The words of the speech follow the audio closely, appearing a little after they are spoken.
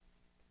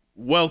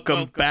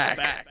Welcome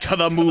back to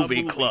the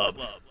Movie Club,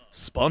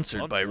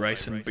 sponsored by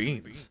Rice and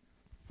Beans.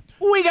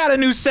 We got a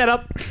new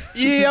setup.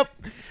 Yep.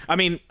 I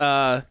mean,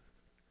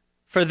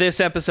 for this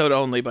episode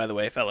only, by the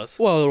way, fellas.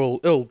 Well,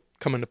 it'll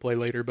come into play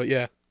later, but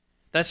yeah.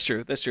 That's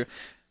true.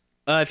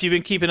 If you've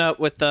been keeping up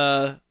with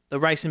the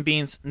Rice and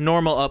Beans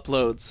normal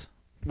uploads,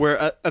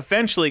 we're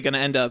eventually going to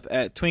end up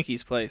at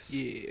Twinkie's place.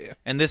 Yeah.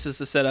 And this is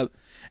the setup,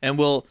 and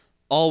we'll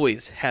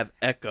always have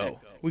Echo.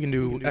 We can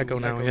do Echo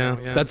now,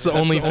 yeah. That's the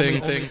only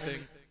thing.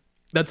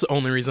 That's the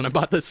only reason I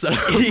bought this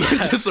setup.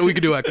 Just so we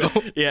could do Echo.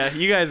 Yeah,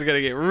 you guys are going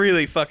to get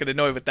really fucking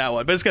annoyed with that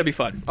one, but it's going to be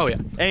fun. Oh, yeah.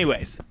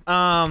 Anyways,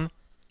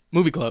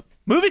 Movie Club.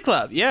 Movie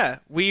Club, yeah.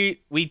 We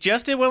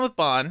just did one with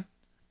Bon,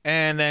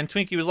 and then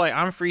Twinkie was like,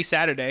 I'm free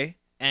Saturday,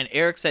 and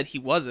Eric said he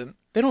wasn't.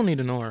 They don't need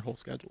to know our whole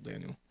schedule,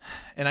 Daniel.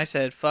 And I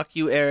said, fuck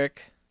you,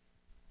 Eric.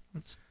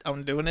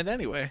 I'm doing it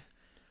anyway.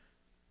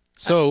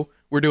 So,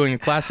 we're doing a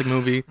classic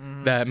movie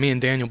that me and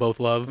Daniel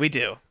both love. We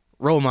do.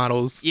 Role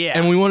Models. Yeah.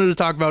 And we wanted to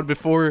talk about it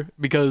before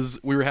because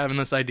we were having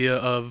this idea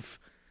of,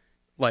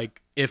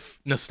 like, if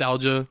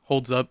nostalgia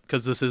holds up,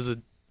 because this is a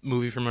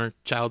movie from our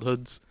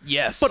childhoods.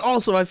 Yes. But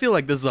also, I feel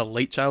like this is a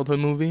late childhood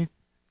movie.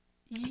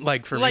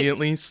 Like, for me, at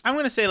least. I'm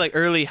going to say, like,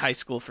 early high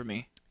school for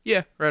me.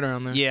 Yeah, right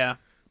around there. Yeah.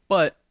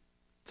 But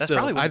That's still,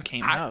 probably when it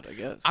came out, I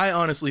guess. I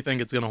honestly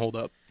think it's going to hold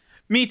up.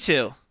 Me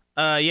too.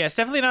 Yeah, it's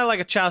definitely not like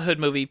a childhood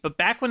movie, but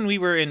back when we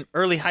were in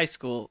early high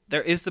school,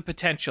 there is the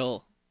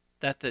potential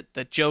that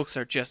the jokes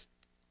are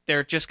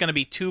they're just going to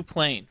be too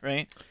plain,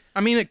 right?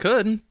 I mean, it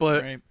could,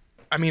 but Right.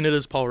 I mean, it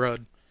is Paul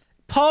Rudd.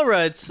 Paul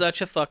Rudd's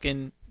such a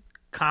fucking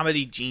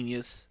comedy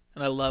genius,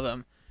 and I love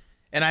him.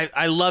 And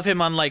I love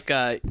him on, like,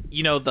 the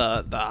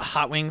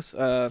Hot Wings.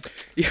 Yeah,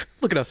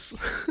 look at us.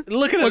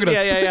 Look at us. Look at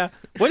us. Yeah.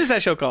 What is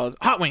that show called?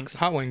 Hot Wings.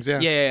 Hot Wings, yeah.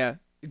 Yeah.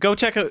 Go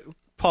check out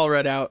Paul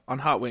Rudd out on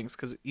Hot Wings,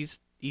 because he's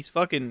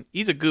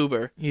a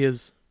goober. He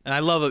is. And I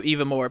love him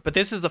even more. But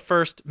this is the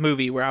first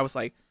movie where I was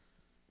like,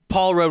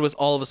 Paul Rudd was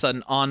all of a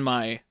sudden on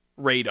my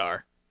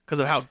radar because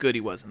of how good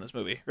he was in this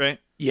movie, right?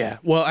 Yeah.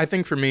 Well, I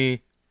think for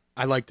me,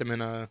 I liked him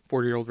in a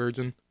 40-Year-Old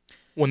Virgin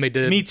when they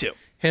did. Me too.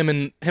 Him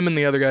and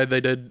the other guy, they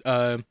did.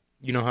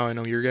 You Know How I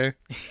Know You're Gay?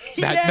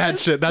 That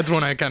Yes! shit. That's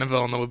when I kind of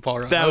fell in love with Paul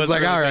Rudd. That I was was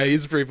like, really all right, good.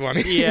 he's pretty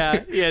funny.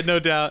 Yeah, no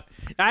doubt.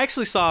 I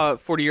actually saw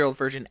 40-Year-Old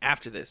Virgin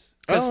after this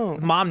because Oh.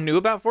 Mom knew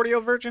about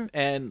 40-Year-Old Virgin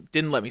and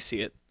didn't let me see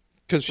it.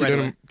 Because she Right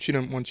didn't. away. She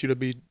didn't want you to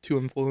be too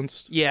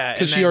influenced. Yeah,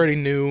 Because she already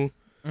knew.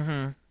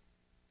 Mhm.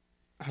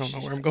 I don't know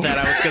where I'm going. that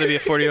I was going to be a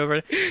 40-year-old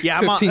Virgin. Yeah,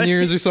 15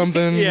 years or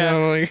something. Yeah. You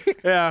know, like,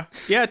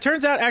 Yeah. It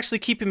turns out actually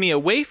keeping me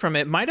away from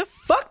it might have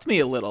fucked me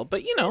a little,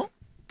 but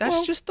that's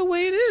Well, just the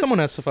way it is. someone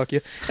has to fuck you.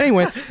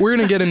 Anyway, we're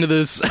going to get into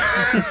this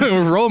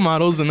Role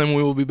Models, and then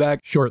we will be back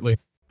shortly.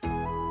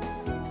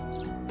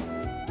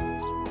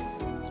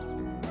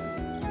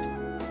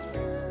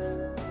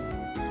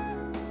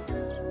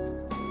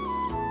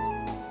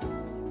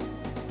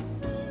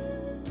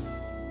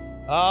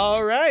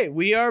 All right,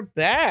 we are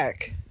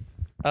back.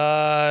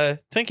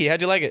 Twinkie,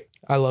 how'd you like it?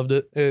 I loved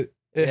it. It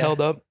Yeah.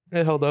 held up.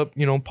 It held up.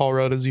 You know, Paul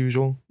Rudd as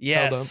usual.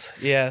 Held up.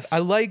 Yes. I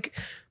like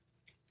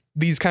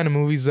these kind of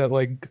movies that,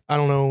 like, I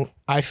don't know,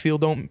 I feel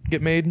don't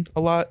get made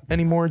a lot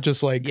anymore.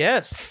 Just like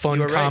yes. fun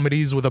you are right.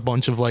 comedies with a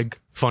bunch of like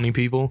funny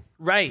people.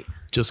 Right.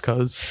 Just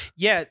cause.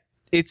 Yeah,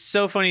 it's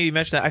so funny you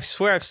mentioned that. I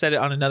swear I've said it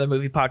on another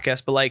movie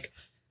podcast, but like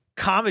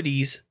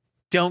comedies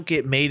don't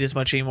get made as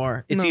much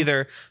anymore. It's No.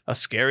 either a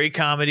scary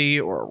comedy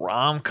or a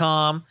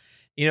rom-com.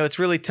 It's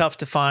really tough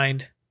to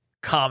find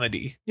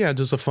comedy. Yeah,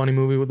 just a funny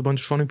movie with a bunch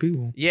of funny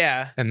people.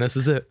 Yeah. And this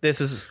is it. This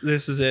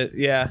is it.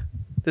 Yeah.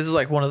 This is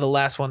like one of the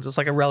last ones. It's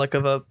like a relic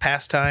of a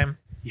pastime,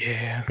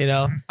 Yeah.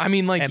 Mm-hmm. I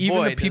mean, like, And even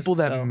boy, the people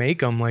does it that so. make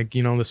them, like,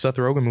 the Seth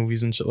Rogen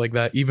movies and shit like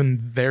that,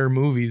 even their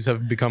movies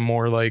have become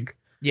more like,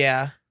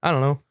 Yeah. I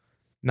don't know,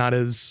 not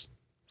as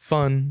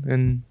fun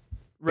and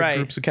big Right.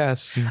 groups of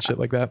casts and shit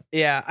like that.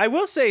 Yeah. I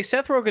will say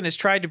Seth Rogen has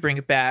tried to bring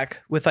it back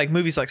with like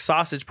movies like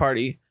Sausage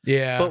Party,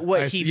 Yeah. but what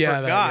I he see- yeah,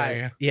 forgot,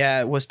 that-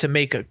 yeah. was to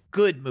make a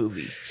good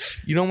movie.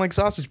 You don't like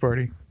Sausage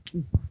Party?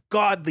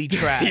 Godly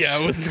trash. Yeah,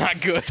 it was not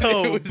good.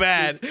 So It was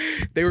bad.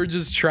 They were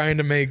just trying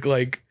to make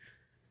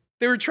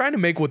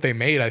what they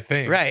made, I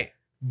think. Right.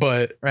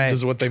 But Right.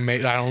 just what they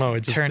made, I don't know.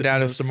 It just Turned didn't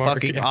out miss as the mark.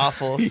 fucking Yeah.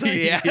 awful. So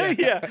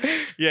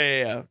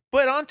yeah.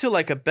 But on to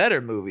like a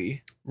better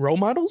movie. Role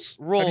Models?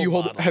 Role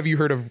Models. Have you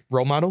heard of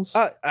Role Models?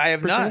 I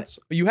have not. perchance?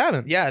 You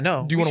haven't? Yeah,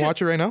 no. Do you want to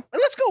watch it right now?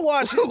 Let's go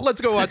watch it. Let's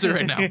go watch it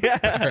right now.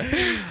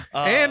 Yeah.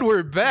 And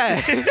we're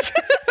back.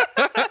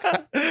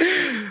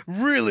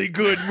 really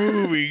good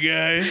movie,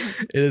 guys.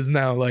 It is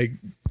now like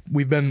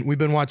we've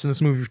been watching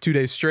this movie for 2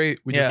 days straight.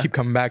 We just Yeah. keep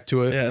coming back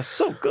to it. Yeah,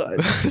 so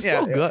good.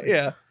 So good.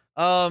 Yeah.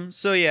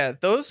 So yeah,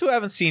 those who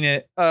haven't seen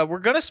it, we're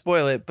gonna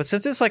spoil it, but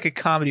since it's like a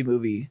comedy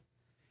movie,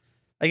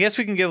 I guess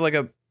we can give like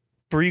a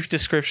brief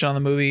description on the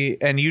movie,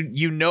 and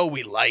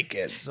we like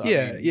it. So,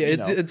 Yeah,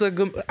 it's a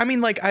good. I mean,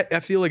 like I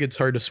feel like it's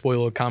hard to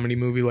spoil a comedy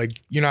movie. Like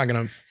you're not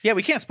gonna. yeah,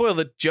 we can't spoil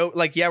the joke.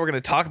 Like, yeah, we're gonna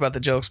talk about the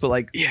jokes, but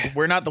like, Yeah.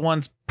 we're not the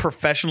ones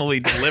professionally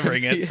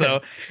delivering it, Yeah.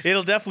 so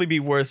it'll definitely be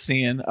worth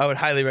seeing. I would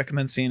highly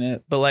recommend seeing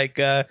it. But like,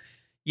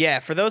 yeah,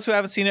 for those who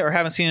haven't seen it or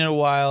haven't seen it in a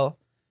while,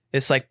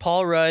 it's like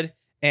Paul Rudd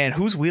and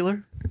who's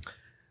Wheeler?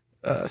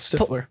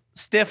 Stifler.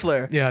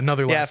 Stifler. Yeah,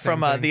 another last from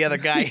name thing. the other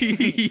guy.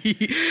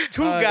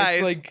 Two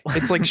guys.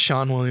 It's like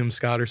Sean William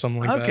Scott or something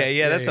like that. Okay,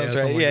 yeah, that sounds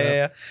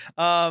right.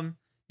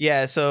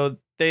 Yeah. So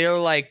they are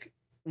like,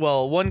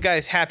 well, one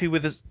guy's happy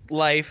with his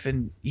life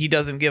and he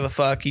doesn't give a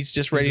fuck. He's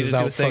just ready to do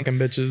his thing. Fucking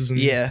bitches. And,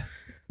 yeah,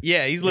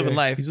 he's living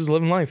life. He's just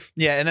living life.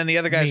 Yeah, and then the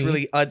other guy's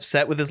really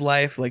upset with his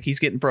life, like he's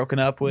getting broken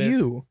up with.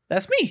 You.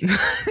 That's me.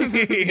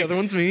 The other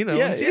one's me. That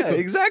one's you.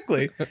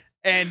 Exactly.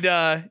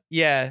 And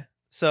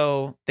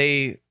so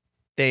they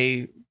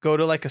go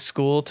to like a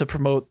school to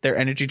promote their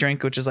energy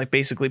drink, which is like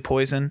basically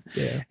poison.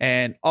 Yeah.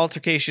 And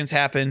altercations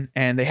happen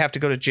and they have to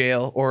go to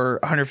jail or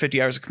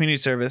 150 hours of community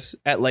service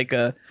at like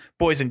a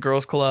boys and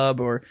girls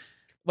club or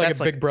like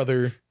a Big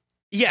Brother.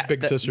 Yeah.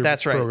 Big Sister.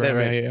 That's right. Program.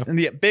 Right. Yeah.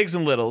 And Bigs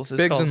and Littles.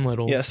 Bigs and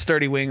Littles. Yeah.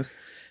 Sturdy Wings.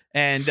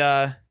 And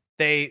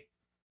they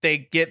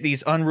get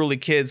these unruly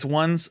kids.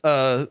 One's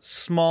a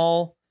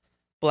small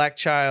black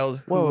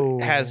child who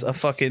has a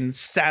fucking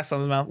sass on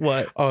his mouth.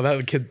 What? Oh,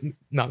 that kid.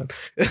 Nothing.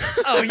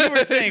 Oh, you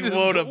were saying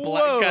whoa to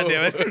black. God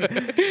damn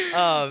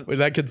it. Wait,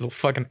 that kid's a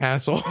fucking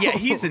asshole. Yeah,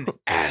 he's an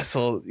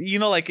asshole. You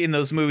know, like in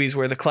those movies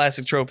where the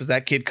classic trope is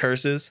that kid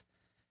curses.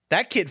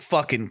 That kid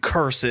fucking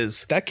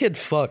curses. That kid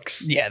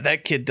fucks. Yeah,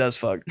 that kid does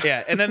fuck.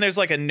 Yeah, and then there's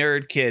like a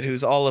nerd kid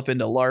who's all up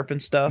into LARP and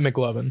stuff.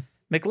 McLovin.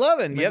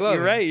 Yep,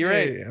 you're right. You're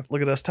right. Yeah.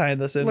 Look at us tying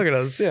this in. Look at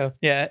us. Yeah.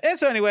 Yeah. And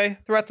so anyway,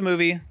 throughout the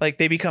movie, like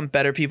they become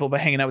better people by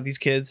hanging out with these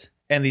kids,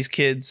 and these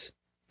kids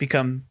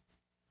become.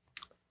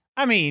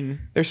 I mean,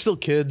 they're still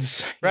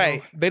kids,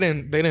 right? They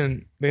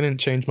didn't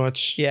change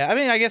much. Yeah. I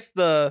mean, I guess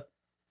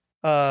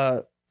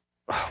what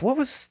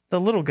was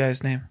the little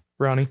guy's name?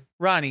 Ronnie.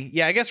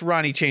 Yeah, I guess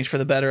Ronnie changed for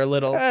the better a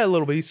little. A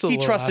little bit. He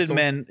trusted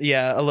men.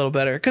 Yeah, a little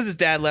better because his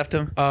dad left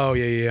him. Oh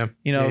yeah.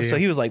 You know, so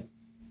he was like,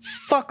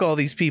 fuck all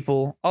these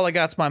people. All I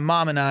got's my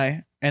mom and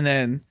I. And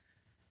then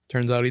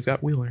turns out he's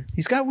got Wheeler.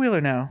 He's got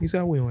Wheeler now.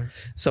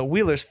 So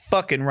Wheeler's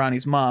fucking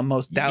Ronnie's mom,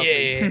 most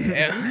doubtfully.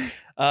 Yeah.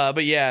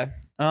 But yeah.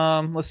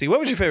 Let's see. What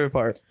was your favorite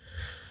part?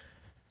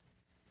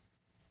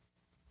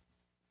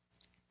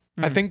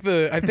 I think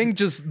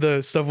just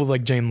the stuff with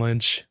like Jane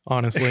Lynch,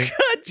 honestly.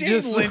 Jane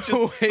just Lynch the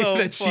is way so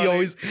that funny. she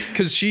always,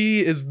 because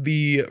she is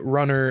the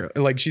runner,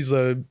 like she's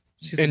in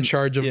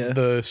charge of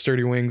the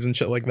Sturdy Wings and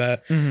shit like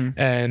that. Mm-hmm.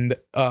 And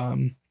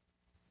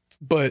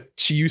but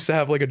she used to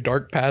have like a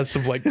dark past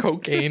of like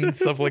cocaine and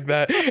stuff like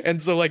that.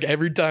 And so like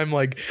every time,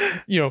 like,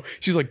 you know,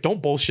 she's like,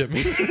 don't bullshit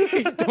me.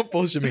 Don't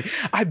bullshit me.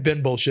 I've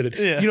been bullshitted.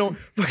 Yeah. You know,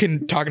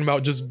 fucking talking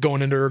about just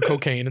going into her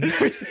cocaine and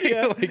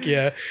everything. Like,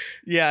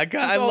 Yeah,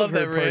 God, I love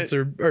that parts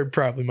are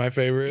probably my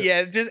favorite.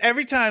 Yeah, just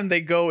every time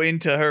they go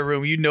into her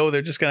room, you know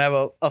they're just gonna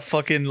have a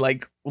fucking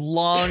like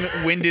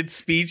long-winded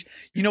speech.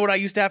 You know what I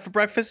used to have for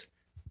breakfast?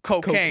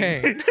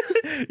 Cocaine.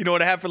 You know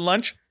what I have for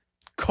lunch?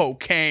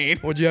 Cocaine.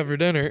 What'd you have for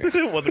dinner?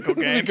 It wasn't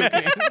cocaine.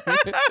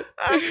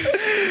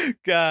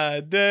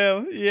 God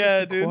damn. Yeah,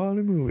 just a dude.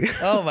 Quality movie.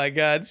 Oh my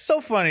God.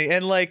 So funny.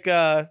 And like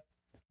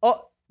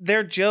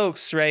their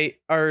jokes, right,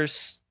 are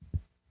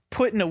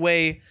put in a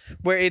way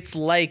where it's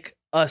like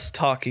us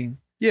talking.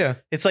 Yeah.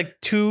 It's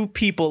like two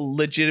people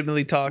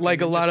legitimately talking.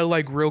 Like a lot of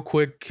like real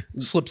quick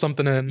slip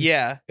something in.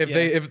 Yeah.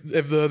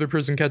 If the other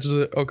person catches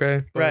it,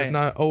 okay. But right. If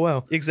not, oh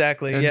well.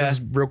 Exactly. And yeah.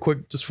 just real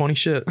quick, just funny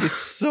shit. It's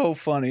so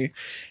funny.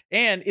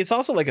 And it's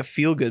also like a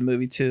feel-good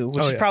movie too,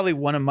 which is probably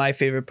one of my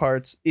favorite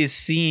parts, is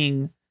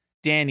seeing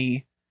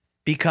Danny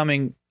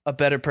becoming a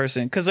better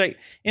person. Because like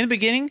in the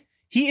beginning,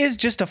 he is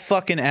just a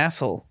fucking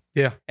asshole.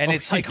 Yeah. And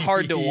it's like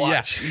hard to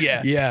watch.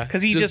 Yeah. Yeah.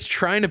 Because he just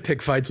trying to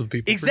pick fights with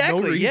people. Exactly.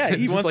 For no reason. Yeah.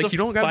 He just wants like, to you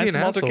don't gotta find be an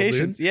some asshole,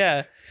 altercations. dude.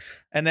 Yeah.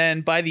 And then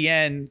by the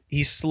end,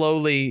 he's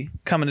slowly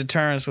coming to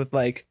terms with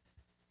like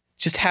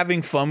just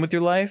having fun with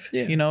your life.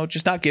 Yeah. You know,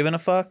 just not giving a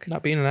fuck.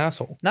 Not being an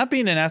asshole. Not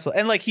being an asshole.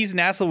 And like he's an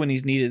asshole when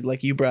he's needed,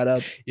 like you brought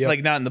up. Yep.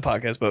 Like not in the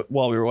podcast, but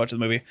while we were watching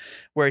the movie,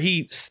 where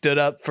he stood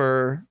up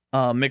for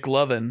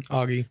McLovin.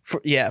 Augie.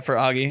 For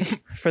Augie.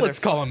 Let's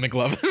call him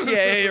McLovin.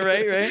 Yeah,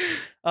 right.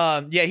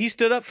 Yeah, he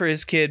stood up for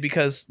his kid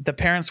because the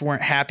parents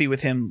weren't happy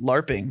with him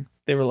LARPing.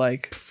 They were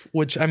like,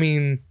 which, I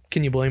mean,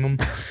 can you blame him?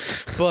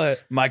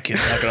 But my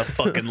kid's not gonna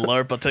fucking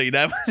LARP, I'll tell you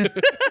that.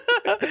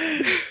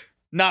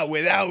 Not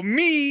without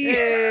me.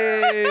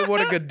 Hey,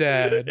 what a good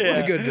dad. Yeah.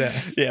 What a good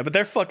dad. Yeah, but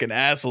they're fucking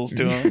assholes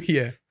to him.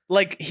 Yeah.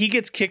 Like he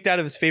gets kicked out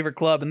of his favorite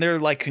club and they're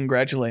like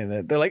congratulating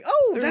it. They're like,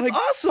 oh, They're that's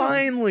like, awesome.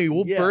 Finally,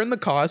 we'll burn the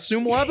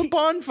costume. We'll have a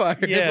bonfire.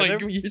 Yeah, like,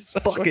 they're you're so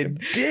fucking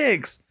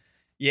dicks.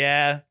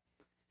 Yeah.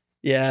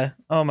 Yeah.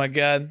 Oh my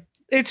God.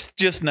 It's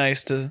just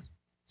nice to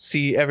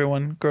see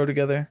everyone grow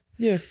together.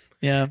 Yeah.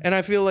 Yeah. And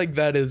I feel like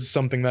that is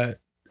something that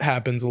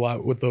happens a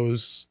lot with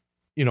those,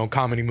 you know,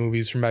 comedy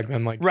movies from back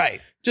then. Like, right.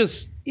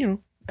 Just, you know,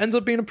 ends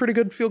up being a pretty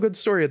good feel-good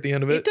story at the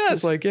end of it. It does.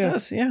 Just like, yeah. It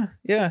does. Yeah.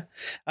 Yeah.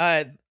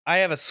 I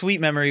have a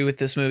sweet memory with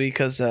this movie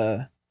because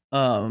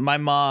my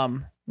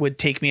mom would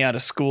take me out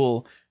of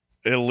school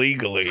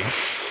illegally.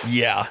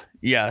 Yeah.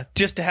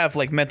 Just to have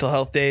like mental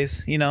health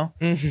days, you know,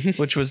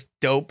 which was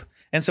dope.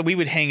 And so we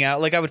would hang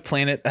out. Like I would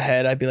plan it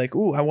ahead. I'd be like,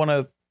 ooh, I want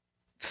to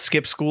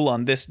skip school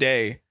on this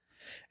day.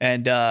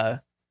 And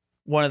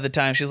one of the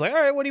times she's like, all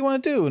right, what do you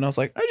want to do? And I was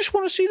like, I just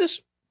want to see this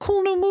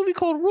cool new movie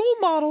called Role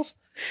Models.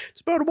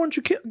 It's about a bunch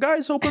of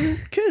guys helping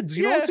kids.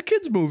 You know, it's a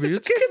kids movie. It's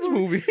a kids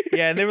movie.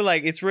 Yeah, and they were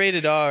like, it's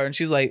rated R. And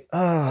she's like,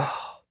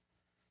 oh,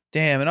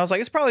 damn. And I was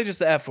like, it's probably just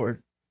the F word.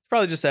 It's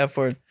probably just the F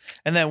word.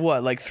 And then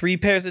what, like 3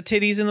 pairs of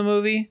titties in the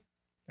movie?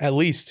 At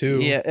least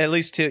 2. Yeah, at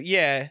least 2.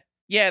 Yeah.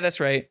 Yeah, that's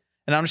right.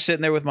 And I'm just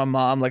sitting there with my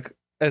mom, like,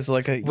 as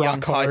like a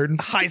young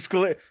high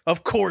schooler.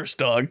 Of course,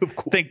 dog. Of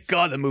course. Thank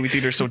God the movie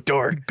theater's so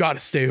dark. Gotta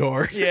stay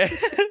hard. Yeah.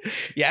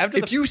 Yeah.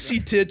 If you see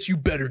tits, you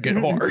better get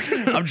hard.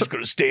 I'm just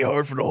going to stay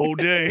hard for the whole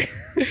day.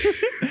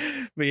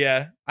 But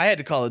yeah, I had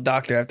to call a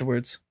doctor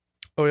afterwards.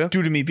 Oh, yeah?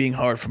 Due to me being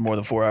hard for more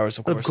than 4 hours,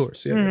 of course. Of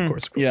course. Yeah, of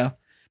course. Yeah.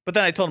 But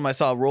then I told him I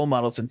saw Role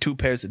Models and 2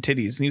 pairs of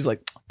titties. And he was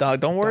like,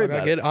 dog, don't worry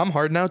about it. I'm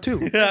hard now,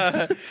 too.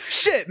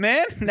 Shit,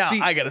 man. Now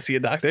I got to see a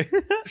doctor.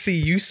 See,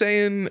 you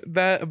saying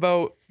that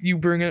about you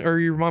bringing or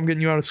your mom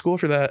getting you out of school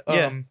for that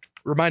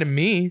reminded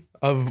me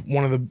of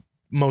one of the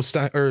most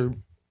or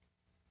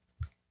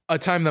a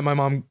time that my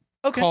mom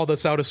called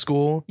us out of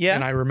school. Yeah.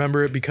 And I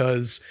remember it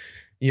because,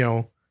 you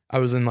know, I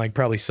was in like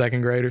probably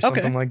 2nd grade or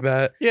something like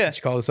that. Yeah.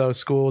 She called us out of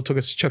school, took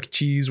us to Chuck E.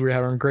 Cheese. We were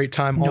having a great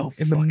time all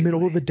in the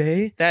middle of the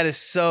day. That is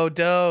so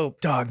dope.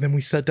 Dog. Then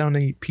we sat down to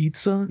eat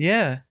pizza.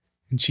 Yeah.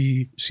 And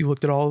she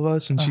looked at all of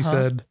us and she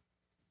said,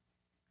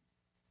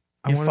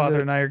 your father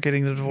and I are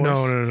getting a divorce?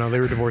 No. They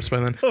were divorced by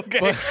then. Okay.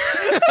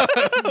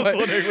 I was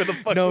wondering where the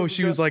fuck. No,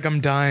 she was like,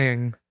 I'm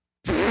dying.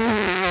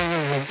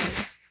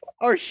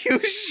 Are you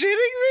shitting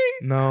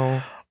me?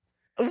 No.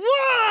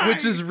 Why?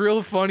 Which is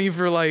real funny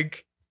for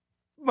like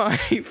my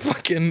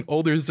fucking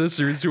older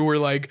sisters who were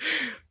like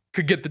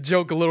could get the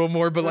joke a little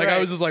more, but like I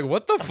was just like,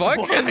 what the fuck?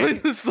 And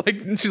it's like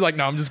she's like,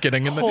 no, I'm just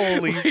kidding. And then,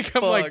 holy like,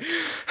 fuck. I'm like,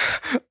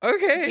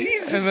 okay.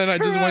 Jesus and then I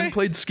just went and Christ.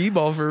 played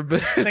skee-ball for a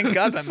bit. Thank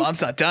God my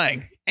mom's not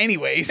dying.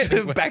 Anyways,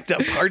 back to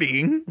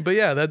partying. But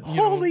yeah, that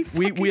holy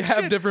we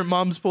have shit. different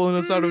moms pulling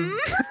us out of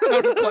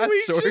class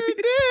we stories. Sure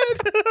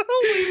did.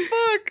 Holy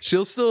fuck.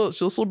 She'll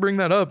still bring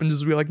that up and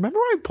just be like, remember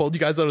when I pulled you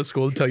guys out of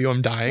school to tell you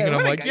I'm dying? And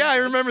I'm like, yeah, I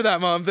remember that,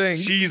 Mom.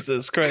 Thanks.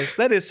 Jesus Christ.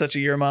 That is such a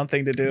your mom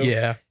thing to do.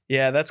 Yeah.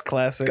 Yeah, that's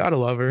classic. Gotta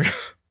love her.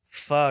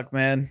 Fuck,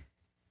 man.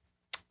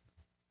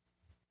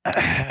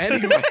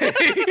 Anyway,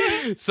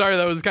 sorry,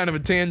 that was kind of a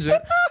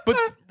tangent. But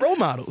role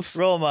models.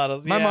 Role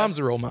models. My mom's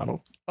a role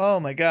model. Oh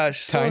my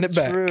gosh. Tying it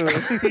back. True.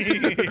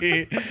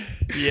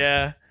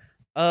 Yeah.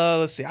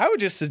 Let's see. I would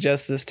just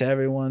suggest this to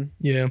everyone.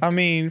 Yeah. I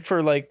mean,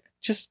 for like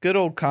just good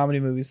old comedy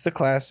movies, the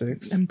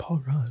classics. And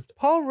Paul Rudd.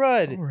 Paul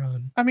Rudd.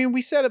 I mean,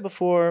 we said it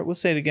before. We'll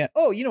say it again.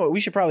 Oh, you know what? We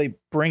should probably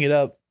bring it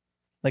up,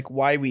 like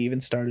why we even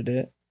started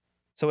it.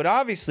 So it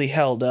obviously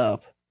held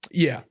up.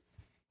 Yeah.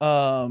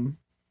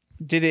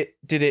 Did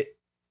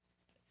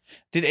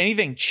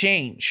anything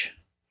change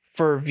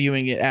for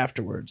viewing it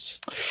afterwards?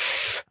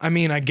 I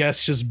mean, I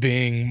guess just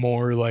being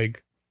more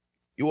like,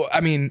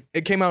 I mean,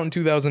 it came out in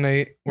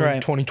 2008. We're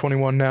in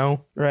 2021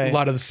 now. Right. A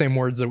lot of the same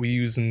words that we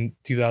used in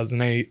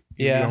 2008,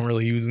 we don't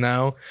really use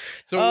now.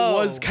 So it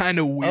was kind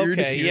of weird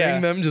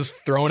hearing them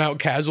just thrown out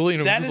casually,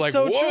 and it was just like,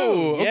 so whoa,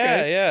 true.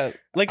 okay. Yeah.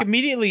 Like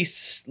immediately,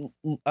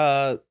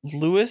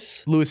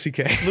 Louis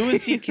C.K.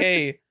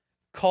 C.K.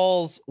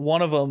 calls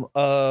one of them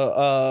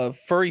a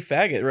furry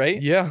faggot,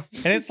 right? Yeah.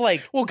 And it's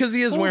like, well, because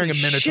he is wearing a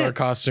Minotaur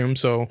costume,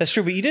 so that's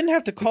true. But you didn't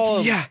have to call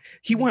him. Yeah,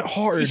 he went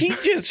hard. He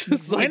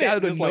just like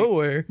out of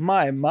nowhere.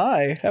 Like,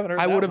 my. Haven't heard.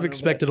 I would have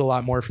expected a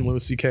lot more from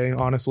Louis C.K.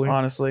 Honestly,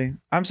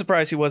 I'm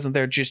surprised he wasn't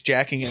there just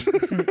jacking it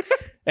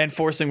and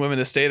forcing women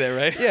to stay there,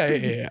 right?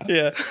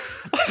 Yeah.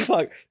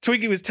 Fuck.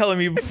 Twinkie was telling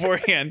me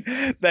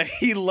beforehand that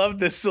he loved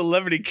this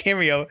celebrity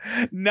cameo,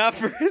 not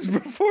for his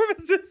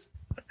performances,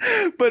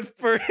 but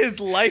for his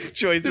life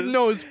choices.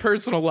 No, his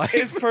personal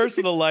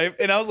life.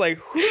 And I was like,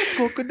 who the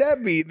fuck could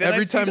that be? Then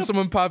every time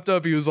someone popped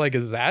up, he was like,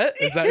 is that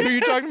who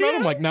you're talking about?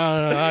 I'm like,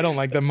 no, I don't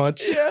like that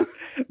much. Yeah.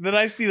 Then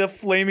I see the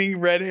flaming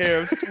red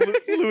hair of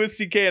Louis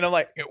C.K. and I'm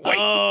like,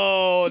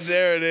 oh,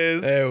 there it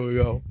is. There we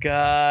go.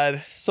 God,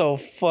 so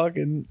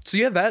fucking. So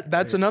yeah,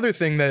 that's another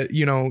thing that,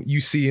 you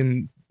see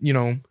in,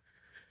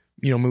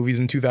 movies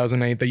in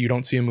 2008 that you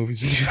don't see in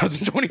movies in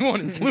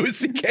 2021 is Louis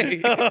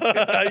C.K.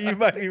 You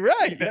might be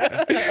right.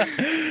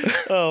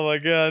 Oh my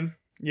God.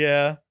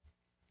 Yeah.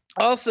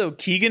 Also,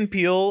 Keegan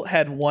Peele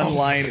had one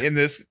line in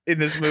this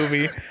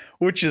movie,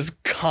 which is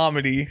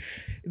comedy.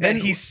 And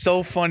he's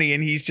so funny,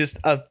 and he's just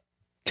a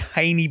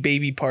tiny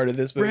baby part of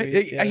this movie.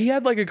 Right. Yeah. He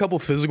had like a couple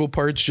physical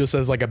parts just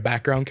as like a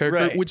background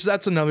character, which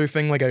that's another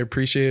thing like I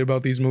appreciate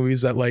about these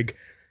movies, that like,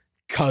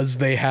 because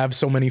they have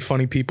so many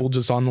funny people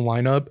just on the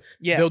lineup,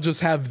 they'll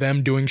just have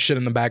them doing shit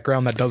in the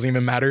background that doesn't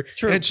even matter.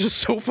 True. And it's just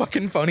so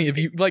fucking funny. If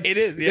you like, it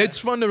is. Yeah. It's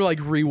fun to like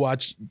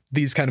rewatch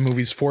these kind of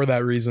movies for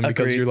that reason. Agreed.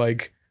 Because you're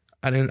like,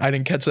 I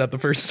didn't catch that the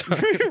first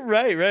time.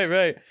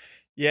 Right.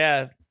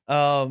 Yeah.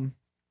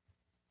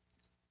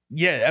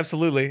 Yeah,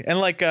 absolutely. And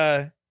like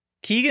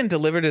Keegan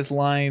delivered his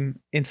line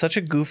in such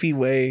a goofy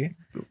way.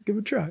 Give it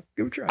a try.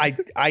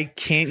 I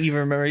can't even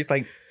remember. He's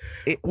like,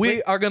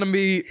 we are gonna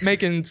be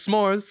making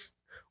s'mores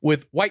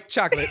with white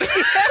chocolate.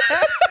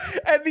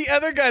 And the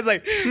other guy's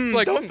like,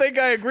 like, don't think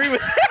I agree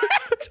with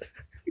that.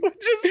 Which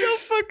is so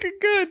fucking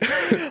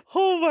good.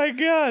 Oh my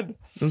god.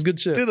 It was good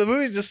shit. Dude, the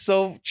movie's just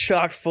so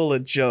chock full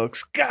of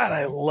jokes. God,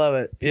 I love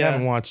it. If you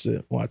haven't watched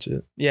it, watch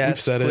it. Yeah. We've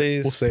said please,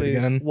 it. We'll say please. it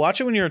again.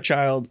 Watch it when you're a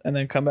child and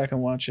then come back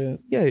and watch it.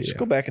 Yeah, Just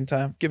go back in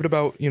time. Give it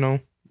about,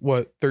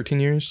 13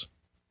 years?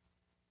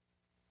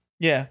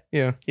 Yeah.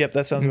 Yeah. Yep,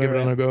 that sounds Give about it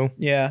on right. a go.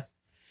 Yeah.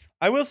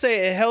 I will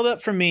say it held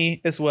up for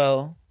me as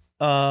well.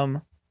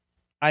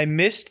 I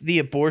missed the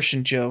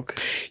abortion joke.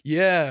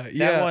 Yeah,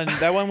 yeah.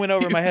 That one went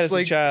over my head as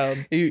It's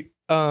a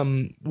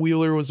child.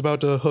 Wheeler was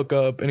about to hook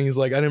up and he's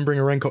like, I didn't bring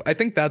a raincoat. I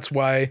think that's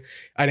why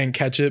I didn't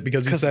catch it,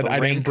 because he said I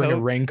didn't bring a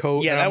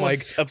raincoat. Yeah, and that I'm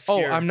one's like,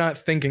 obscure. oh, I'm not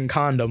thinking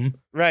condom.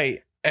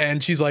 Right.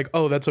 And she's like,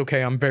 oh, that's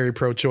okay. I'm very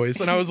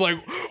pro-choice. And I was like,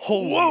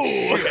 Whoa.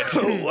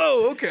 shit.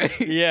 Whoa, okay.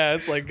 Yeah,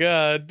 it's like,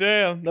 god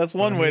damn. That's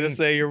one way to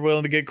say you're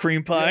willing to get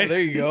cream pie. Yeah, there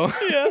you go.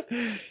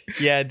 Yeah.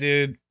 Yeah,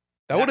 dude.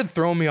 That would have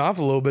thrown me off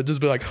a little bit. Just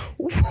be like,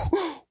 who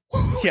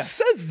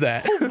says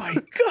that? Oh my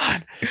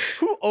god.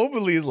 Who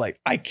openly is like,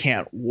 I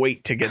can't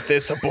wait to get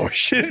this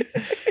abortion?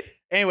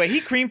 Anyway,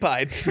 he cream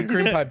pied.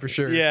 Cream pie for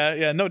sure.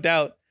 Yeah, no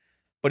doubt.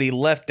 But he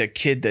left the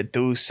kid to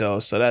do so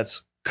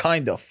that's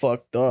kind of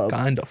fucked up.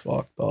 Kind of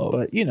fucked up.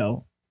 But,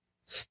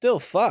 still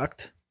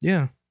fucked.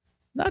 Yeah.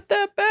 Not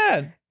that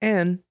bad.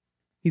 And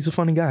he's a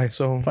funny guy.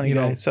 So, Funny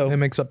guy, so it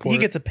makes up for He it.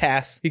 gets a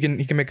pass. He can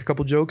make a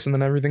couple jokes and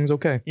then everything's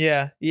okay.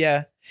 Yeah.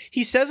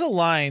 He says a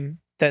line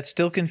that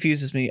still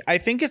confuses me. I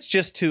think it's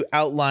just to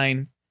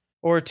outline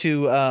or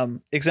to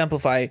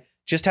exemplify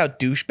just how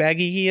douchebaggy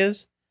he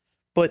is.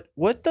 But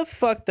what the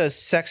fuck does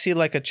sexy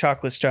like a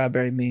chocolate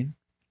strawberry mean?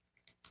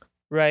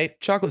 Right?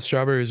 Chocolate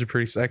strawberries are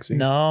pretty sexy.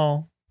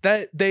 No.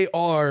 That they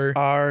are.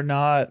 Are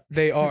not.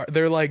 They are.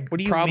 They're like, What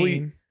do you probably,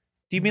 mean?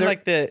 Do you mean they're-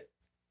 like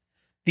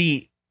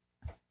the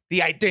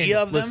idea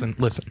Daniel, of them?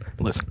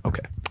 Listen.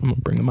 Okay. I'm going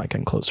to bring the mic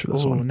in close for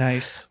this Oh, one.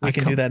 nice. We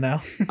can do that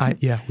now.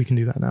 Yeah, we can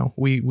do that now.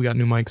 We got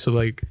new mics. So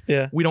like,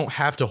 Yeah. we don't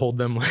have to hold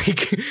them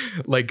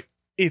like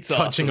It's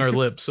touching awesome. our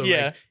lips. So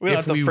Yeah, like, we don't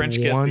if have to French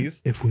kiss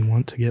these. If we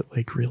want to get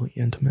like really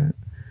intimate,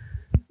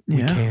 we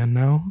Yeah. can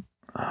now.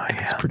 Oh, And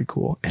it's pretty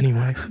cool.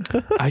 Anyway,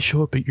 I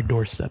show up at your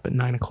doorstep at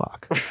 9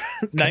 o'clock,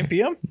 9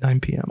 p.m.? 9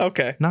 p.m.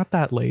 Okay. Not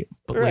that late,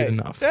 but Right. late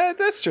enough.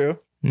 That's true.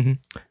 Mhm.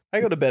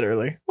 I go to bed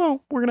early.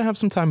 Well, we're going to have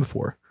some time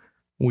before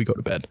we go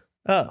to bed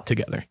Oh,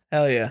 together.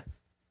 hell yeah.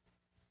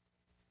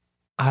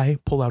 I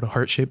pull out a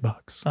heart-shaped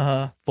box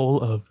Uh-huh.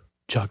 full of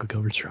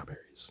chocolate-covered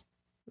strawberries.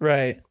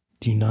 Right.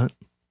 Do you not?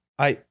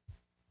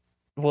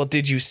 Well,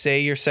 did you say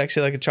you're sexy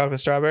like a chocolate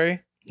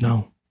strawberry?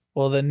 No.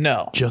 Well, then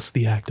no. Just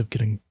the act of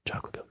getting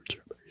chocolate-covered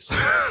strawberries.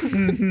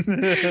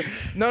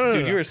 No.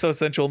 Dude, you are so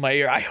sensual in my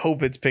ear. I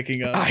hope it's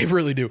picking up. I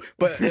really do.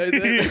 But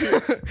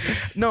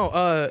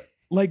no,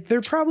 like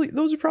those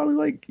are probably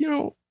like,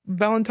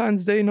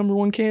 Valentine's Day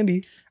 #1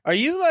 candy. Are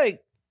you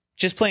like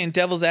just playing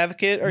devil's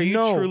advocate? Or are you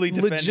truly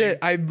defending? legit.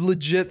 I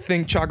legit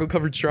think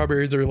chocolate-covered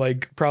strawberries are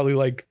like probably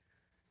like,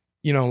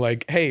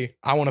 like, hey,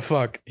 I want to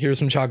fuck. Here's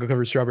some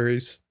chocolate-covered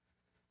strawberries.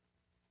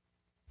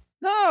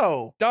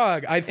 No.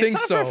 Dog, I think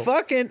it's so. not for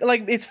fucking.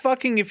 Like, it's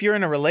fucking if you're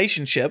in a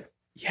relationship.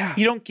 Yeah.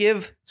 You don't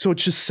give. So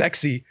it's just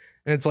sexy.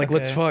 And it's like,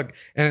 let's Okay. fuck.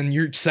 And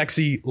you're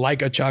sexy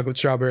like a chocolate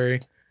strawberry.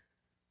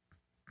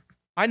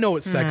 I know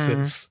what sex Hmm.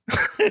 is.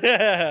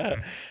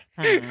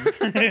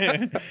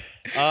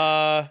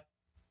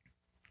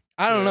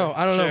 I don't know.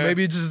 Sure.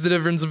 Maybe it's just a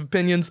difference of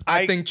opinions.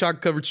 I I- think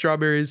chocolate-covered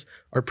strawberries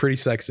are pretty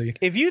sexy.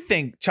 If you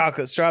think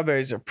chocolate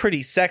strawberries are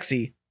pretty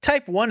sexy,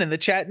 type 1 in the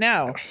chat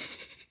now.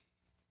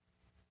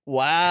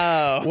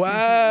 Wow.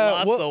 Wow.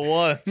 Lots Well, of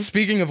ones.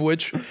 Speaking of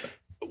which,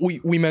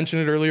 we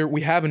mentioned it earlier.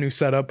 We have a new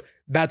setup.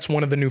 That's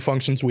one of the new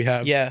functions we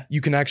have. Yeah.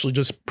 You can actually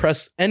just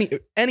press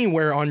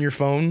anywhere on your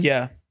phone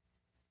Yeah.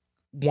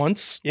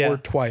 once Yeah. or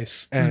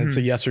twice, and it's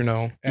a yes or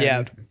no. And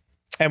Yeah.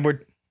 And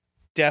we're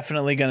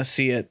definitely going to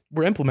see it.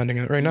 we're implementing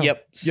it right now.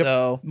 Yep.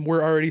 So,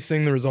 We're already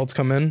seeing the results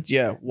come in.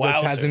 yeah. Wow.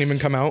 This hasn't even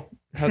come out.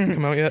 Hasn't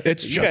come out yet.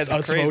 It's You just guys are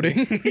us crazy.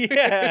 voting.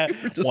 Yeah.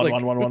 We're just One, like,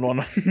 one, one, one,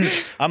 one.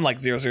 I'm like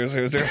 0, 0,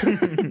 0,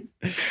 0.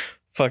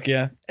 Fuck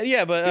yeah.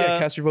 Yeah, but yeah,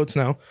 cast your votes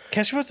now.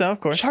 cast your votes now, of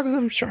course.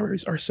 Chocolate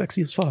strawberries are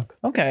sexy as fuck.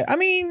 Okay. I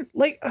mean,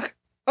 like,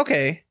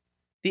 okay.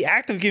 The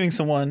act of giving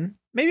someone,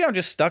 maybe I'm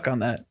just stuck on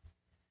that.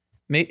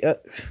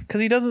 Because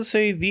he doesn't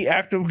say the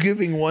act of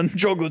giving one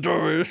chocolate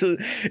strawberry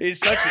is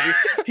sexy.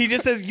 He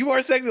just says, you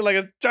are sexy like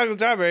a chocolate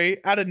strawberry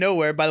out of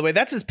nowhere. By the way,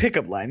 that's his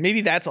pickup line.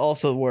 Maybe that's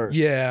also worse.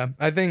 Yeah,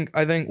 I think.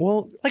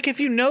 Well, Like, if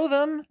you know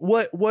them,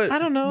 what? I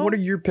don't know. What are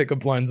your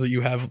pickup lines that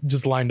you have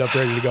just lined up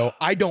ready to go?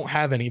 I don't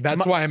have any.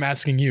 That's why I'm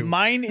asking you.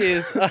 mine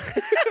is.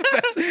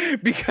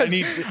 Because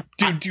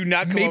do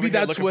not come over maybe here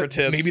that's looking what for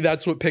tips. maybe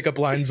that's what pickup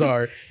lines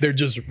are. They're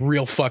just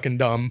real fucking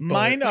dumb. but-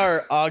 Mine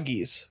are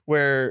Augies,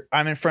 where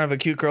I'm in front of a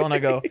cute girl and I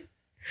go,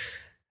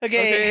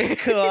 okay, Okay.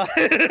 cool.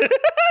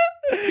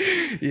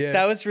 Yeah,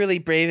 That was really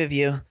brave of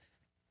you.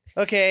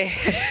 Okay.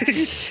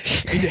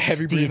 need to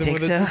heavy Do you breathing think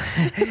with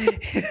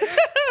it.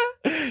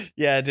 so?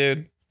 Yeah,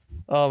 dude.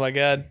 Oh my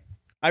god.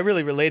 I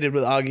really related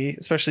with Augie,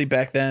 especially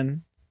back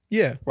then.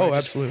 Yeah. where Oh, I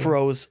just absolutely.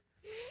 froze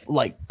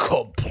like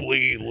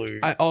completely.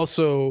 I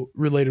also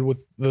related with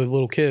the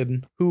little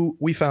kid who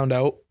we found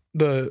out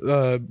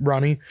the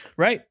Ronnie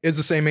Right. is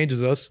the same age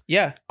as us.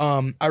 Yeah.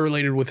 I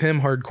related with him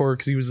hardcore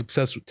because he was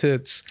obsessed with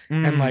tits.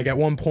 Mm. And like at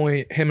one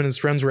point, him and his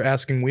friends were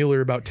asking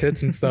Wheeler about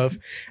tits and stuff.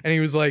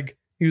 And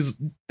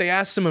they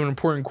asked him an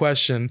important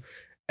question,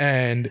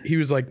 and he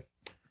was like,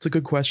 it's a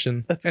good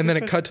question. That's a and good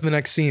then it cut to the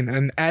next scene.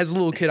 And as a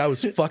little kid, I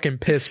was fucking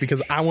pissed because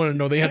I want to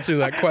know the answer to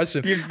that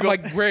question. I'm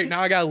like, great,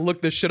 now I gotta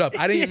look this shit up.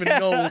 I didn't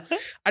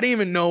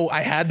even know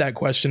I had that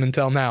question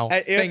until now.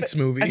 Thanks,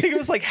 movie. I think it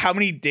was like, how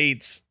many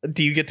dates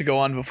do you get to go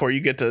on before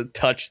you get to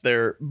touch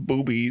their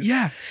boobies?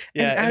 Yeah.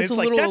 Yeah. And as a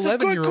little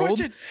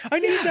 11-year-old, I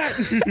need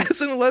that.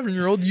 as an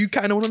 11-year-old, you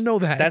kind of want to know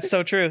that. That's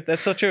so true.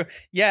 That's so true.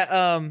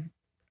 Yeah.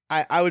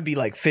 I would be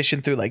like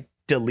fishing through like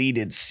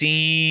deleted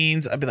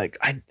scenes. I'd be like,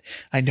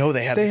 I know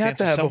they have they this have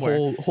answer to have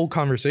somewhere. a whole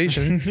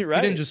conversation.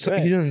 Right, He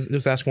didn't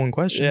just ask one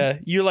question. Yeah,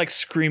 you're like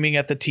screaming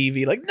at the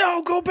TV, like,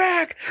 no, go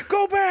back.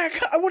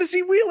 I want to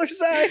see Wheeler's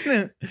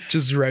side.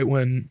 Just right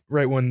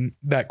when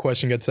that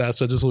question gets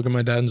asked, I just look at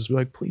my dad and just be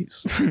like,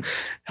 please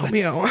help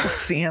me out.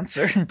 What's the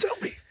answer? Tell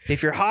me.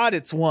 If you're hot,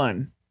 it's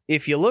 1.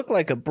 If you look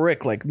like a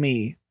brick like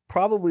me,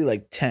 probably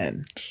like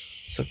 10.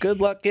 So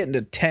good luck getting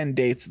to 10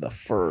 dates in the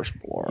first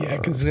floor. Yeah,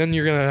 because then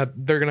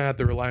they're gonna have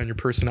to rely on your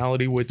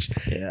personality, which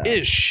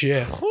is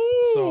shit.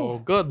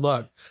 So good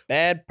luck.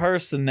 Bad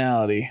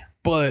personality.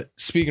 But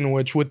speaking of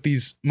which, with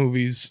these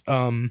movies,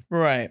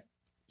 Right.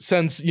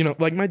 since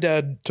like my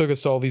dad took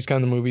us to all these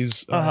kind of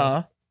movies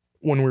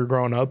when we were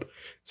growing up,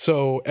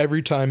 so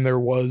every time there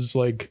was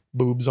like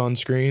boobs on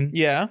screen,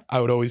 Yeah. I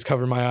would always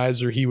cover my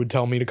eyes, or he would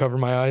tell me to cover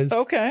my eyes.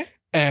 Okay.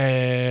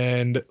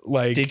 And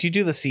like, Did you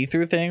do the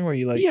see-through thing where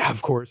you like? yeah,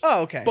 of course.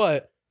 Oh, okay.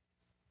 But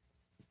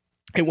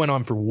it went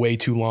on for way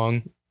too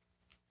long.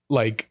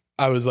 Like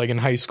I was like in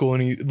high school,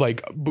 and he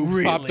like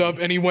boobs popped up,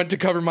 and he went to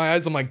cover my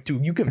eyes. I'm like,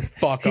 dude, you can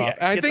fuck Yeah, off.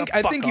 And get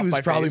I the think fuck he off was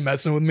my probably face.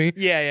 messing with me.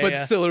 Yeah. But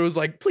still, it was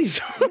like, please,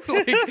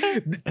 like,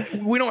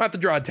 we don't have to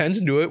draw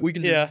attention to it. We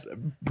can just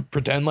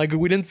pretend like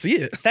we didn't see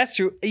it. That's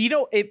true.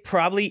 It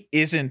probably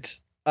isn't.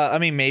 I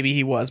mean, maybe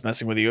he was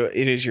messing with you.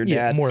 It is your dad.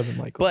 Yeah, more than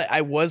likely. But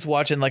I was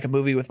watching like a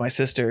movie with my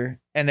sister,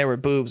 and there were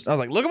boobs. I was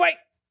like, look away.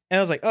 And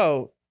I was like,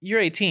 oh,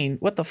 you're 18.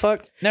 What the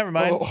fuck? Never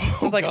mind. I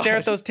was like, stare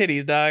at those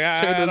titties, dog.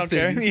 Stare at I those don't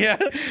care. titties. Yeah.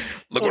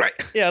 Look right.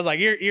 Yeah, I was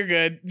like, you're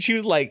good. She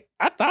was like,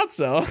 I thought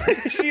so.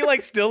 She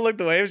like still looked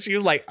away. She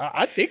was like,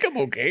 I think I'm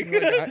okay.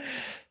 Like,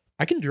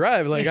 I can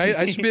drive. Like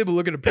I should be able to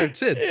look at a pair of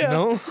tits, Yeah. you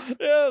know?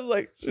 Yeah, I was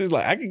like, she was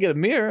like, I could get a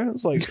mirror. I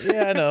was like,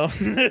 yeah, I know.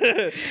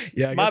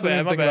 Yeah, I My guess I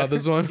didn't bad, think about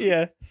this one.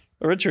 Yeah.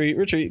 Retreat.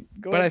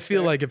 Go But I ahead, feel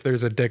stare. like if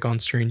there's a dick on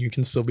screen, you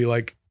can still be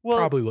like, Well,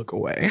 probably look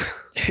away.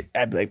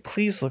 I'd be like,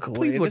 please look away.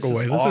 Please look This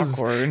away. Is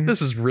awkward.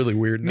 This is really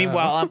weird.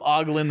 Meanwhile, I'm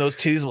ogling those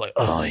titties. I'm like,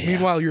 oh yeah.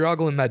 Meanwhile, you're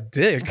ogling that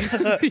dick.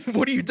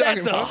 What are you talking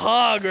That's a about?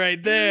 hog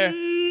right there.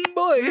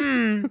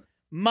 Boy.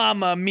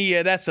 Mamma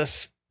mia, that's a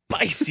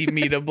spicy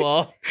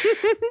meatball.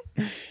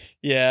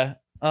 Yeah.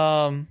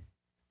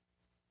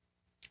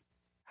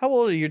 How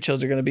old are your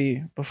children going to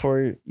be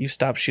before you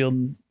stop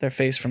shielding their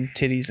face from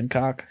titties and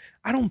cock?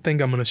 I don't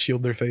think I'm gonna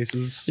shield their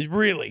faces.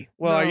 Really?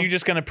 Well, are No. you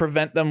just going to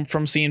prevent them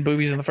from seeing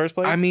boobies in the first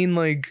place? I mean,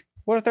 like,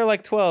 what if they're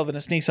like 12 and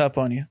it sneaks up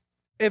on you?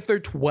 if they're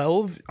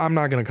 12, I'm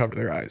not gonna cover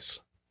their eyes.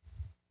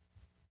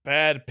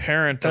 Bad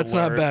parent That's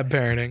alert. not bad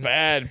parenting.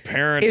 Bad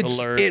parent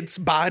alert. It's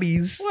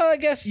bodies. Well, I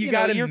guess You you know,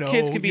 gotta your know.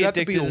 kids can be You have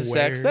to be addicted to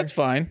sex. aware. That's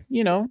fine.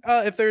 You know,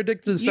 If they're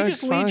addicted to you sex,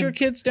 just fine. lead your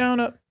kids down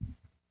a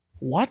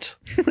what?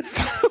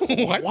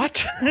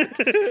 What?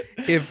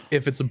 If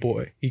it's a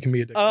boy, he can be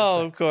addicted.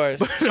 Oh, to of course.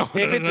 sex. No,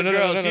 If it's a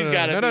girl, she's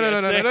got to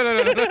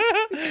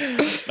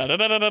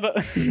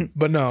be.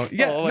 But no,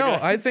 yeah, Oh my no.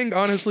 God. I think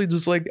honestly,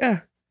 just like,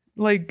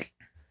 like,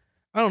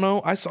 I don't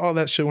know. I saw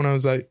that shit when I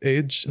was that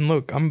age, and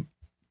look, I'm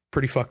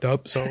pretty fucked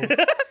up. So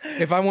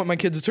if I want my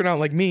kids to turn out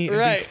like me and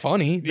Right. be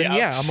funny, then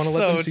yeah, I'm gonna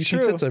let them see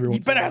some tits every You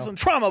once in a better while. have some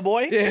trauma,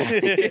 boy.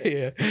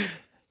 Yeah.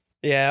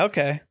 Yeah,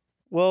 okay.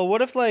 Well,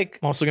 what if like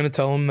I'm also gonna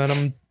tell him that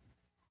I'm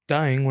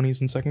dying when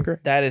he's in second grade.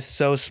 that is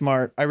so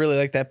smart. I really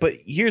like that. But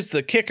here's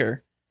the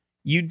kicker.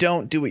 You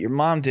don't do what your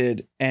mom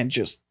did and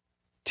just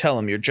tell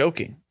him you're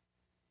joking.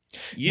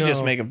 You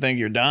just No. make him think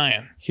you're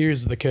dying.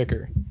 Here's the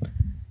kicker.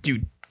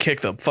 You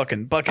kick the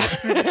fucking bucket.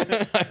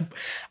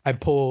 I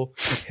pull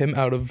him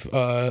out of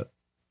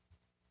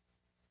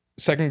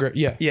second grade.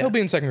 Yeah, Yeah. he'll be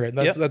in second grade.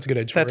 Yep. That's a good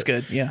age for That's it.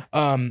 good. Yeah.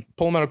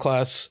 Pull him out of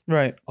class.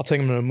 Right. I'll take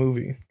him to a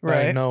movie that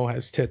I Right. know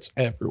has tits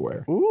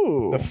everywhere.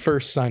 Ooh. The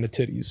first sign of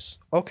titties.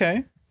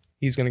 Okay.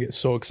 He's gonna get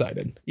so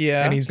excited,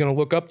 Yeah. and he's gonna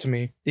look up to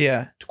me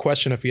yeah. to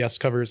question if he has to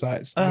cover his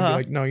eyes. And I'll Uh-huh.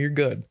 be like, "No, you're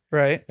good."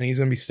 Right. And he's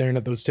gonna be staring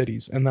at those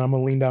titties, and then I'm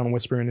gonna lean down and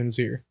whisper in his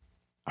ear,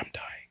 "I'm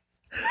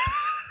dying,"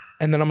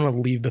 and then I'm gonna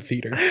leave the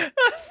theater.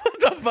 What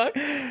the fuck?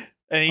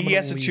 And he gonna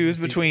has to leave choose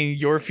the between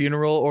your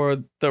funeral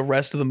or the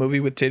rest of the movie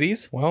with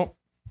titties? Well,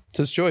 it's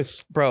his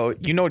choice. Bro,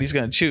 you know what he's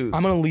going to choose.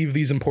 I'm gonna leave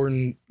these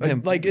important.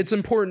 Him. Like it's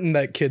important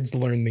that kids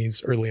learn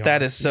these early on.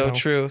 That is so you know?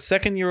 true.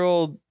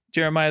 2-year-old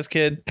Jeremiah's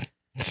kid.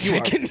 You are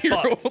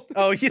Second-year-old. fucked.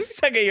 Oh, he's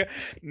 2nd year.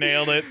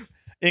 Nailed it.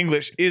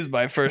 English is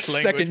my first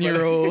language.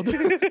 2nd-year-old.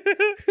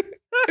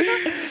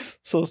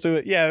 So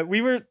stupid. Yeah,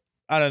 we were.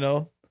 I don't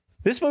know.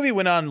 This movie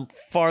went on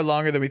far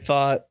longer than we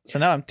thought, so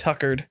now I'm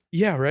tuckered.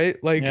 Yeah, right.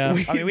 Like,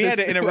 Yeah. We had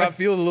to interrupt. I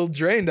feel a little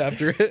drained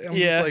after it. I'm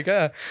Yeah. just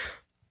like,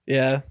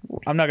 Yeah,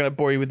 I'm not gonna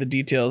bore you with the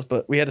details,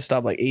 but we had to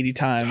stop like 80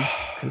 times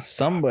because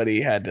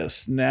somebody had to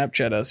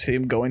Snapchat us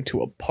him going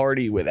to a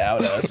party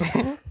without us.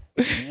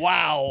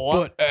 Wow.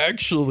 but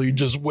actually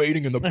just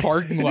waiting in the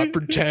parking lot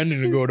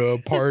pretending to go to a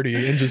party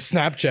and just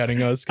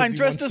Snapchatting us. 'Cause I'm he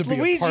dressed wants as to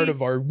be Luigi. a part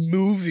of our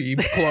movie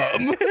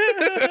club.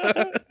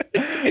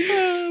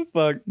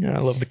 Fuck. Yeah, I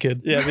love the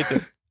kid. Yeah, me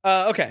too.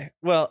 Okay.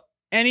 Well,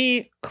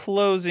 any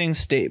closing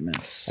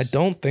statements? I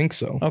don't think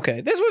so.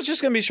 Okay, this was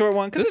just gonna be a short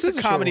one because This this is is a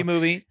a short comedy one.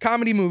 movie.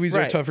 Comedy movies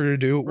Right. are tougher to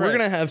do. We're Right.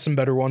 gonna have some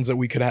better ones that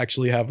we could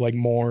actually have like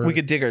more. We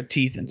could dig our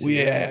teeth into.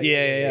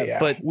 Yeah.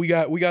 But we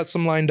got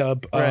some lined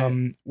up.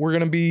 Right. We're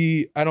gonna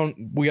be.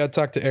 We got to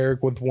talk to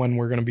Eric with when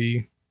we're gonna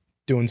be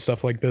doing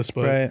stuff like this.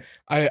 But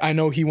right, I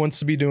know he wants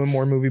to be doing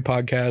more movie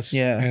podcasts.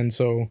 Yeah. and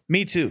so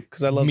me too.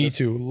 Because I love me this.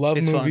 too. Love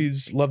It's fun.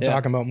 movies. Love Yeah.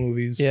 talking about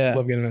movies. Yeah.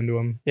 love getting into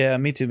them. Yeah,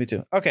 me too. Me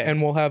too. Okay.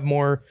 And we'll have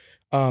more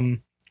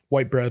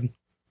white bread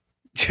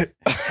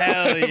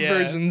Hell yeah.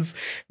 versions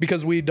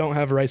because we don't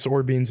have rice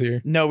or beans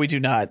here. No, we do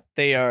not.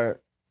 They are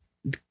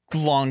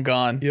long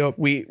gone. Yep.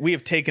 We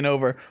have taken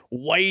over.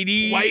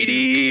 Whitey.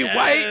 Whitey,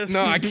 Yes.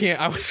 No, I can't.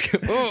 I was.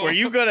 Oh. Were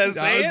you gonna say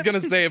I was it?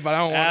 gonna say it, but I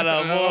don't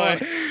want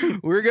Attaboy.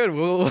 We're good.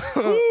 We'll.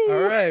 All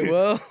right.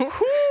 Well.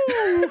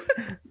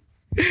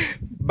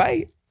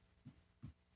 Bye.